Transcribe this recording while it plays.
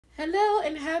Hello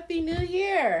and Happy New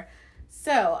Year!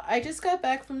 So, I just got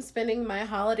back from spending my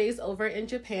holidays over in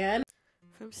Japan.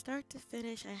 From start to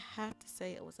finish, I have to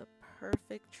say it was a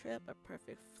perfect trip, a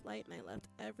perfect flight, and I loved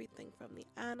everything from the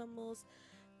animals,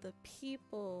 the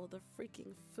people, the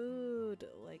freaking food,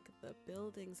 like the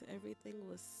buildings. Everything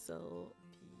was so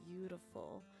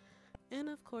beautiful. And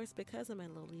of course, because I'm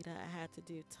in Lolita, I had to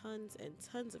do tons and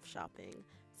tons of shopping.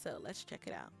 So let's check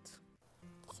it out.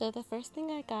 So the first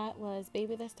thing I got was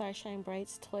Baby the Starshine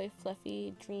Bright's Toy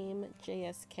Fluffy Dream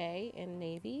JSK in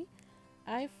navy.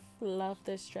 I love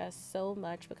this dress so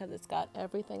much because it's got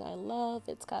everything I love.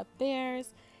 It's got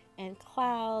bears and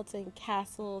clouds and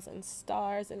castles and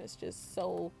stars, and it's just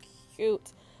so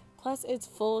cute. Plus it's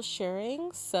full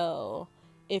shirring, so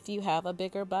if you have a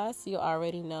bigger bust, you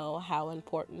already know how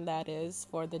important that is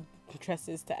for the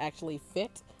dresses to actually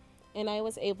fit. And I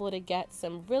was able to get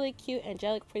some really cute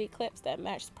Angelic Pretty clips that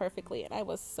matched perfectly, and I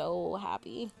was so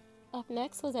happy. Up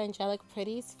next was Angelic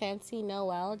Pretty's Fancy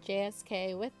Noel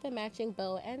JSK with the matching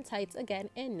bow and tights, again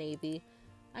in navy.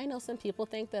 I know some people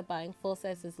think that buying full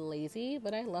sets is lazy,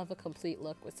 but I love a complete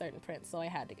look with certain prints, so I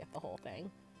had to get the whole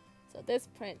thing. So this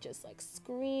print just like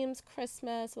screams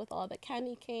Christmas with all the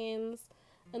candy canes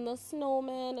and the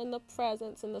snowmen and the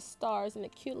presents and the stars and the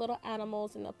cute little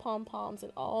animals and the pom-poms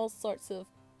and all sorts of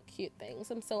cute things.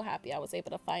 I'm so happy I was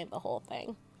able to find the whole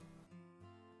thing.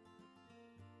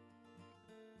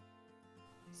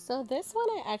 So this one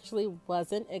I actually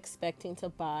wasn't expecting to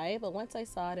buy, but once I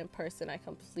saw it in person, I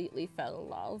completely fell in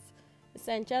love. It's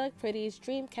Angelic Pretty's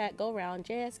Dream Cat Go Round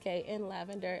JSK in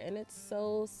lavender, and it's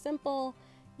so simple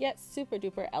yet super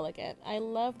duper elegant. I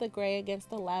love the gray against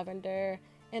the lavender,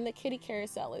 and the kitty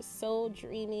carousel is so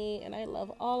dreamy, and I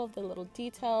love all of the little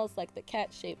details like the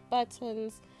cat-shaped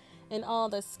buttons, and all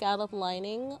the scallop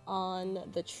lining on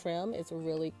the trim is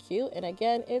really cute. And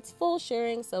again, it's full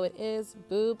shirring, so it is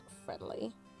boob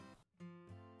friendly.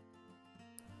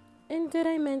 And did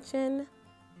I mention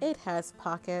it has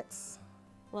pockets?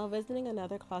 While visiting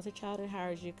another closet child in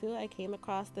Harajuku, I came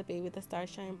across the Baby the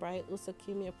Starshine Bright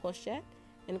Usakumiya pochette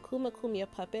and Kuma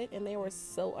Kumiya puppet, and they were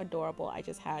so adorable. I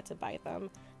just had to buy them.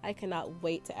 I cannot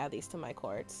wait to add these to my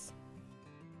cords.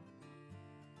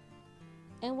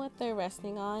 And what they're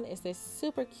resting on is this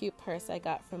super cute purse I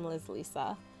got from Liz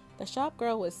Lisa. The shop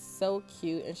girl was so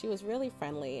cute, and she was really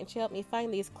friendly, and she helped me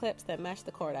find these clips that matched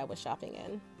the cord I was shopping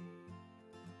in.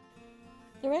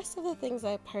 The rest of the things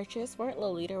I purchased weren't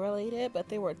Lolita related, but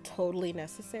they were totally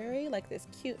necessary, like this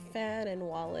cute fan and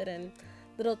wallet and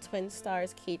little Twin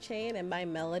Stars keychain and my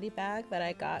Melody bag that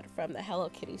I got from the Hello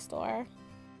Kitty store.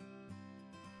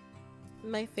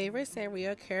 My favorite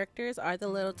Sanrio characters are the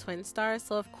little twin stars,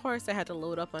 so of course I had to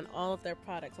load up on all of their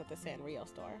products at the Sanrio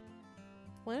store.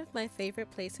 One of my favorite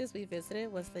places we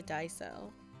visited was the Daiso.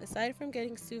 Aside from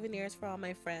getting souvenirs for all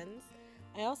my friends,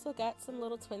 I also got some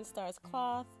little twin stars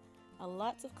cloth,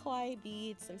 lots of kawaii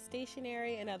beads, some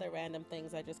stationery, and other random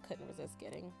things I just couldn't resist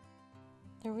getting.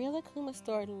 The Real Akuma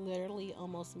store literally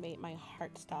almost made my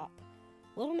heart stop.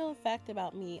 Little known fact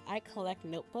about me, I collect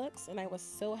notebooks, and I was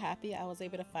so happy I was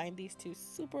able to find these two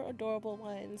super adorable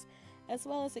ones, as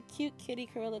well as a cute kitty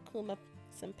Gorilla Kuma,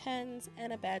 some pens,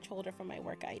 and a badge holder for my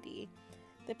work ID.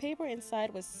 The paper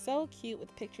inside was so cute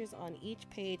with pictures on each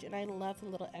page, and I love the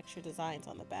little extra designs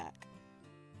on the back.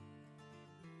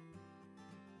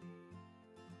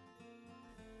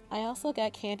 I also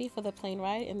got candy for the plane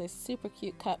ride in this super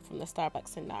cute cup from the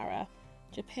Starbucks in Nara.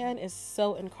 Japan is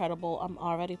so incredible, I'm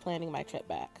already planning my trip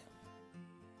back.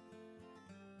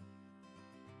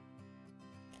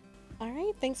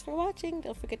 Alright, thanks for watching.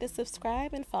 Don't forget to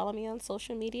subscribe and follow me on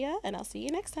social media, and I'll see you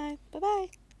next time. Bye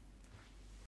bye!